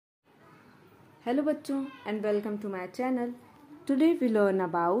Hello bachchon and welcome to my channel. Today we learn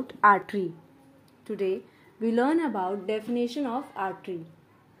about artery. Today we learn about definition of artery.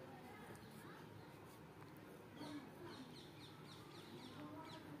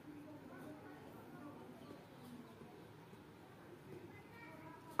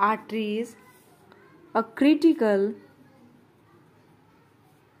 Arteries a critical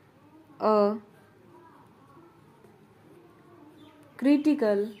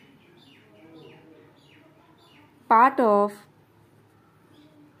part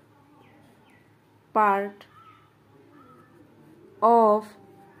of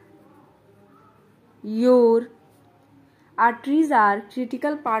your arteries are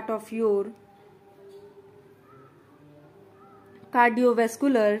critical part of your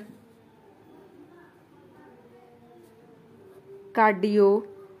cardiovascular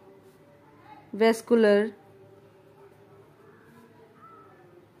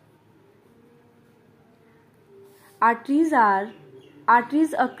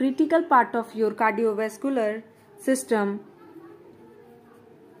arteries a critical part of your cardiovascular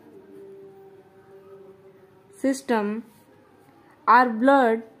system are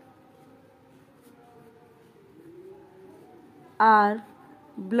blood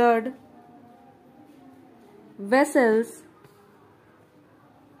vessels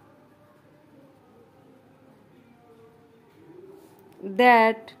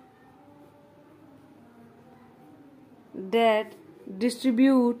that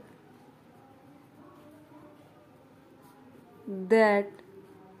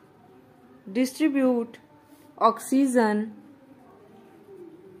distribute oxygen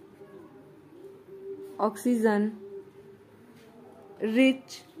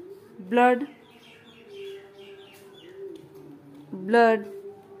rich blood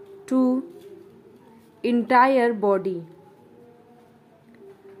to entire body.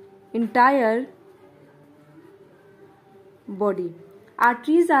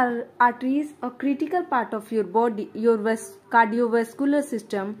 Arteries a critical part of your body. Your cardiovascular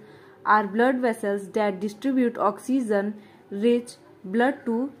system are blood vessels that distribute oxygen rich blood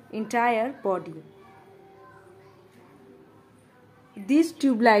to entire body. These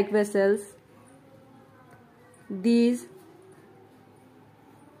tube-like vessels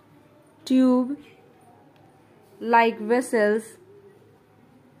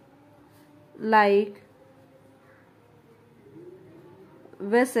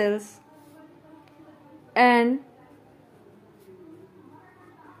and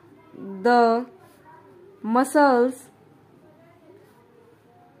the muscles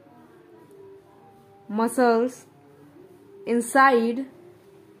inside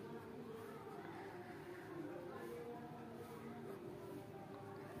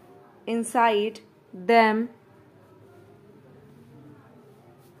them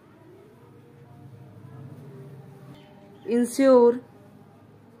ensure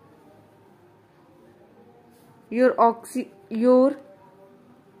your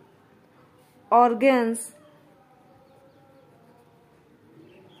organs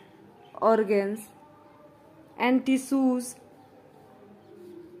and tissues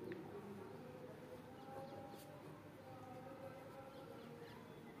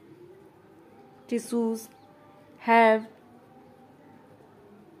have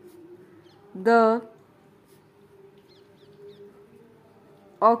the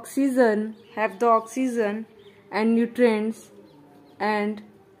oxygen and nutrients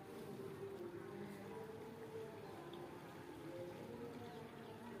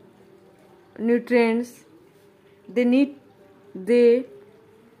they need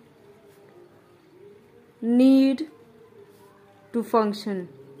to function.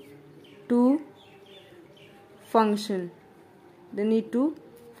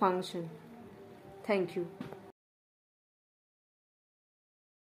 Thank you.